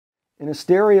In a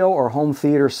stereo or home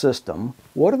theater system,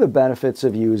 what are the benefits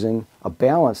of using a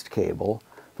balanced cable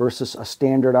versus a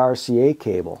standard RCA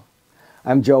cable?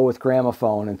 I'm Joe with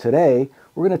Gramophone, and today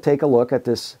we're going to take a look at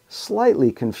this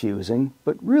slightly confusing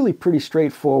but really pretty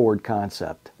straightforward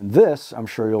concept. This, I'm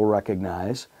sure you'll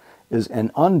recognize, is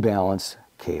an unbalanced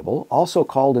cable, also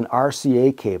called an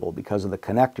RCA cable because of the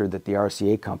connector that the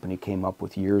RCA company came up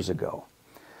with years ago.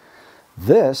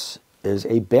 This is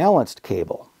a balanced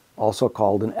cable, also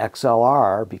called an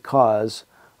XLR because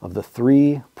of the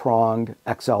three-pronged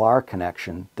XLR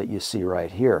connection that you see right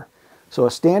here. So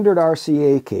a standard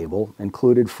RCA cable,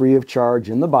 included free of charge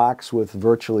in the box with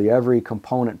virtually every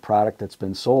component product that's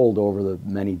been sold over the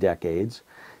many decades,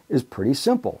 is pretty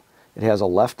simple. It has a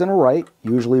left and a right.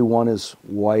 Usually one is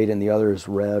white and the other is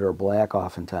red or black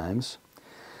oftentimes.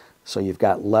 So you've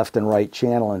got left and right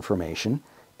channel information.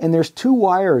 And there's two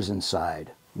wires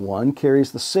inside. One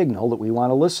carries the signal that we want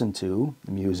to listen to,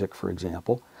 music for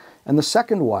example, and the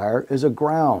second wire is a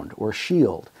ground or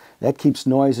shield. That keeps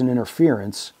noise and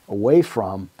interference away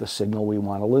from the signal we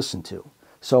want to listen to.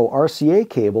 So RCA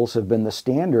cables have been the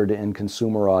standard in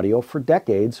consumer audio for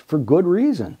decades for good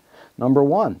reason. Number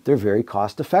one, they're very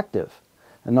cost effective.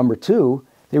 And number two,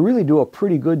 they really do a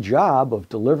pretty good job of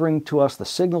delivering to us the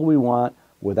signal we want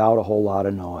without a whole lot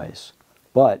of noise.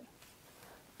 But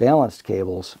balanced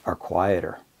cables are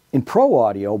quieter. In pro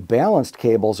audio, balanced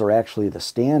cables are actually the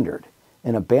standard.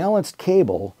 In a balanced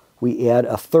cable, we add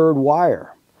a third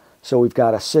wire. So we've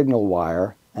got a signal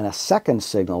wire and a second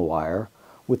signal wire,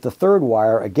 with the third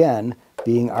wire, again,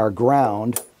 being our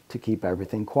ground to keep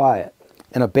everything quiet.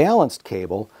 In a balanced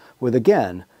cable, with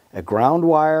again, a ground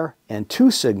wire and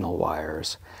two signal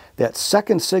wires, that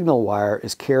second signal wire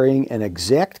is carrying an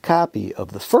exact copy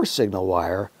of the first signal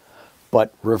wire,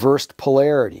 but reversed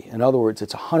polarity. In other words,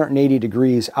 it's 180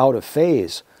 degrees out of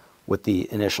phase with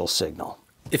the initial signal.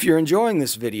 If you're enjoying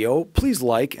this video, please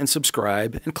like and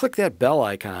subscribe and click that bell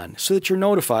icon so that you're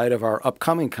notified of our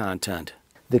upcoming content.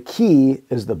 The key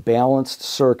is the balanced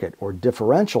circuit or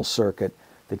differential circuit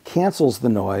that cancels the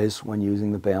noise when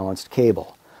using the balanced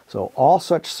cable. So all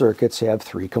such circuits have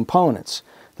three components.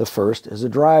 The first is a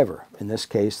driver, in this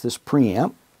case this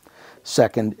preamp.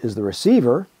 Second is the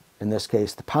receiver, in this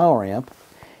case the power amp,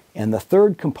 and the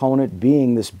third component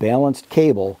being this balanced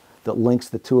cable that links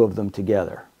the two of them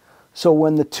together. So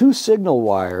when the two signal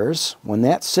wires, when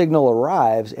that signal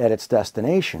arrives at its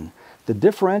destination, the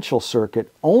differential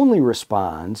circuit only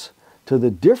responds to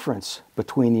the difference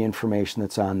between the information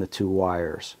that's on the two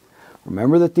wires.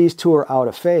 Remember that these two are out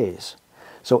of phase.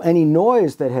 So any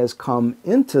noise that has come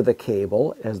into the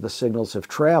cable as the signals have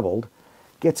traveled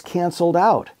gets canceled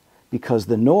out, because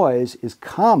the noise is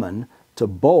common to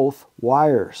both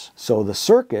wires. So the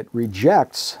circuit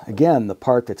rejects, again, the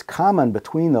part that's common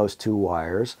between those two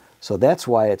wires. So that's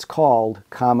why it's called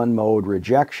common mode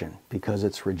rejection, because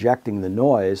it's rejecting the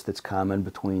noise that's common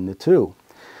between the two.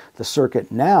 The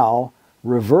circuit now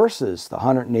reverses the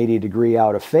 180 degree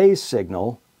out of phase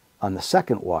signal on the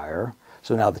second wire.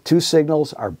 So now the two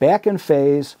signals are back in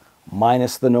phase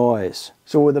minus the noise.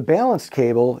 So with a balanced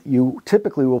cable, you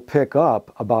typically will pick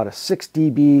up about a 6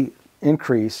 dB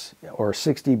increase or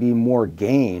 6 dB more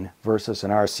gain versus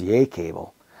an RCA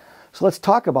cable. So let's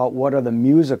talk about what are the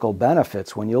musical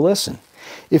benefits when you listen.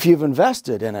 If you've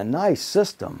invested in a nice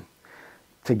system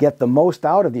to get the most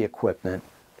out of the equipment,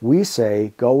 we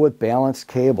say go with balanced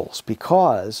cables,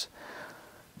 because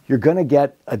you're going to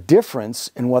get a difference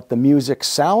in what the music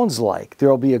sounds like. There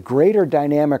will be a greater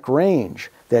dynamic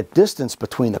range. That distance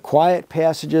between the quiet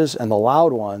passages and the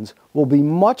loud ones will be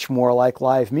much more like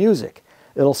live music.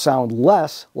 It'll sound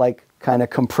less like kind of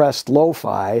compressed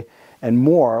lo-fi and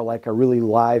more like a really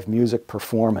live music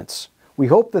performance. We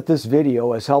hope that this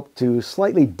video has helped to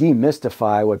slightly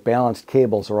demystify what balanced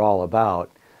cables are all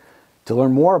about. To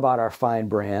learn more about our fine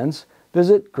brands,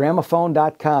 visit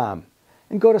Gramophone.com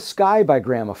and go to Sky by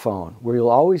Gramophone, where you'll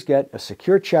always get a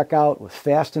secure checkout with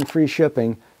fast and free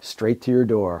shipping straight to your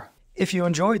door. If you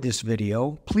enjoyed this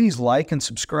video, please like and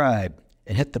subscribe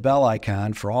and hit the bell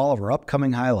icon for all of our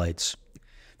upcoming highlights.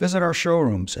 Visit our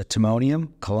showrooms at Timonium,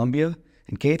 Columbia,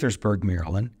 and Gaithersburg,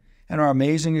 Maryland, and our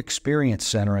amazing Experience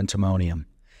Center in Timonium.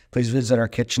 Please visit our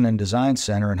Kitchen and Design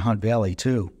Center in Hunt Valley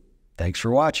too. Thanks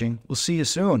for watching. We'll see you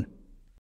soon.